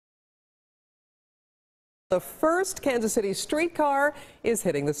The first Kansas City streetcar is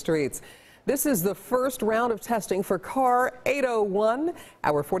hitting the streets. This is the first round of testing for car 801.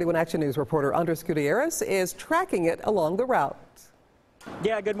 Our 41 Action News reporter Andres Gutierrez is tracking it along the route.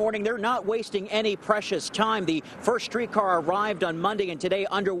 Yeah, good morning. They're not wasting any precious time. The first streetcar arrived on Monday and today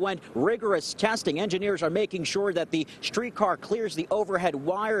underwent rigorous testing. Engineers are making sure that the streetcar clears the overhead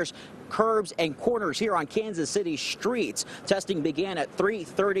wires, curbs, and corners here on Kansas City streets. Testing began at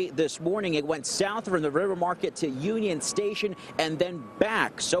 3:30 this morning. It went south from the River Market to Union Station and then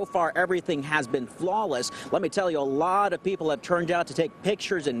back. So far, everything has been flawless. Let me tell you, a lot of people have turned out to take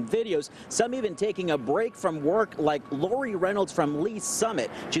pictures and videos, some even taking a break from work, like Lori Reynolds from Lee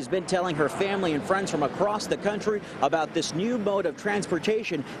Summit. She's been telling her family and friends from across the country about this new mode of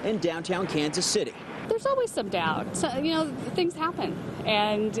transportation in downtown Kansas City. There's always some doubt. So, things happen,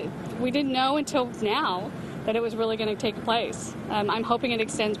 and we didn't know until now that it was really going to take place. I'm hoping it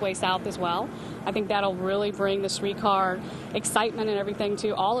extends way south as well. I think that'll really bring the streetcar excitement and everything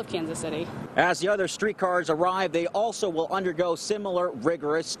to all of Kansas City. As the other streetcars arrive, they also will undergo similar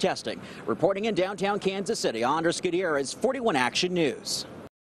rigorous testing. Reporting in downtown Kansas City, Andres Gutierrez, 41 Action News.